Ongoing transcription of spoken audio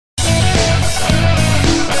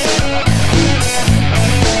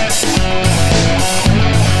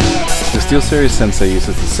Steel Series Sensei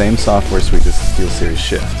uses the same software suite as the SteelSeries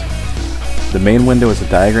Shift. The main window is a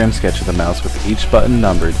diagram sketch of the mouse with each button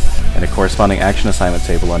numbered and a corresponding action assignment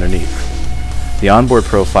table underneath. The Onboard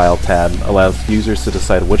Profile tab allows users to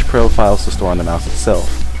decide which profiles to store on the mouse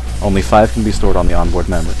itself. Only 5 can be stored on the onboard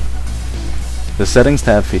memory. The Settings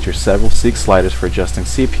tab features several sleek sliders for adjusting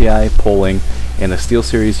CPI, polling, and the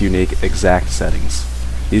SteelSeries unique exact settings.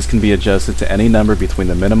 These can be adjusted to any number between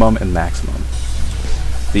the minimum and maximum.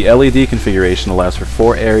 The LED configuration allows for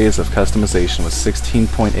 4 areas of customization with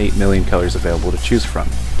 16.8 million colors available to choose from.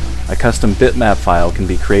 A custom bitmap file can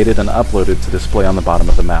be created and uploaded to display on the bottom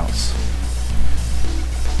of the mouse.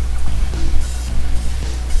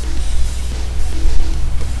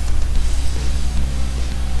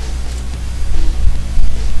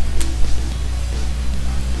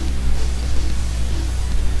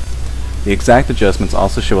 The exact adjustments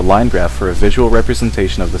also show a line graph for a visual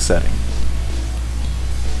representation of the setting.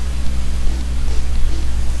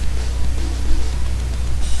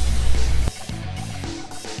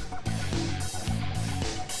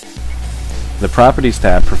 The Properties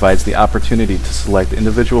tab provides the opportunity to select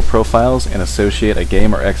individual profiles and associate a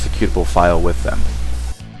game or executable file with them.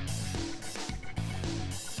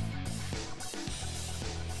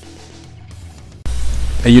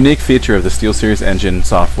 A unique feature of the SteelSeries engine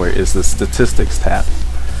software is the Statistics tab.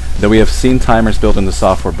 Though we have seen timers built into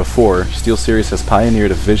software before, SteelSeries has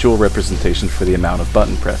pioneered a visual representation for the amount of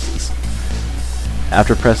button presses.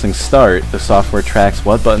 After pressing Start, the software tracks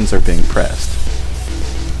what buttons are being pressed.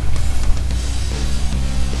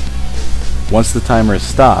 Once the timer is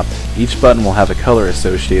stopped, each button will have a color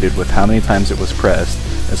associated with how many times it was pressed,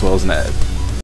 as well as an